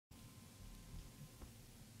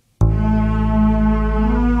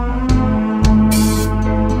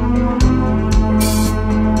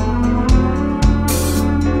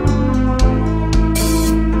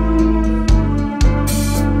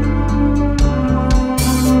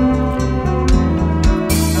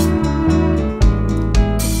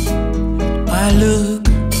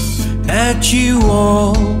Can't you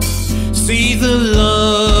all see the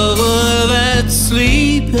lover that's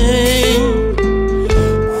sleeping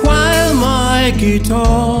while my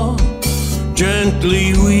guitar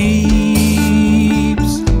gently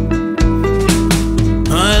weeps?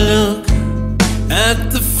 I look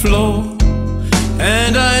at the floor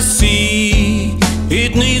and I see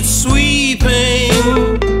it needs sweeping.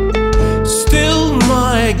 Still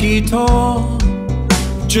my guitar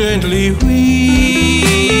gently weeps.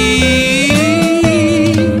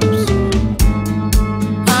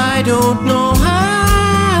 I don't know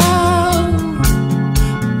how,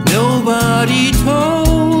 nobody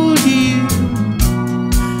told you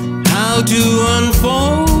how to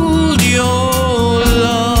unfold your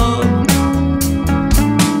love.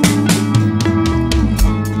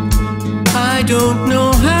 I don't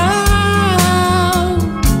know how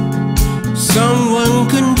someone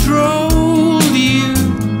controlled you.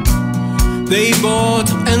 They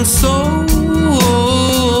bought and sold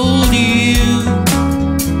you.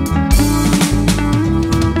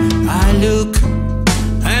 I look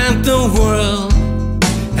at the world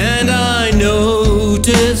and I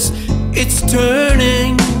notice it's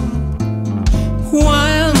turning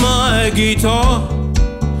while my guitar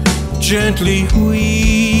gently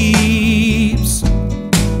weeps.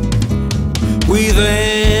 With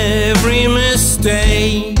every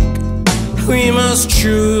mistake we must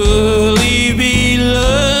surely be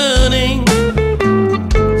learning.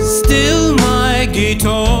 Still my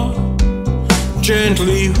guitar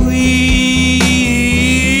gently weeps.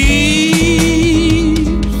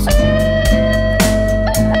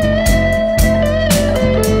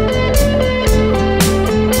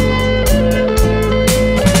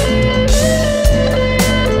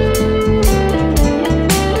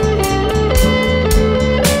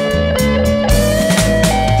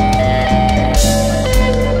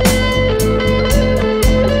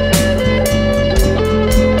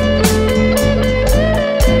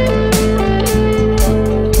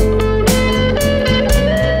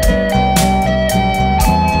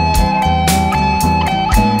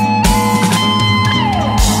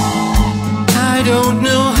 I don't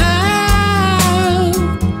know how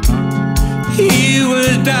you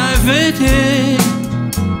were diverted,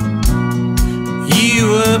 you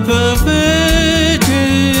were perverted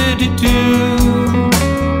too.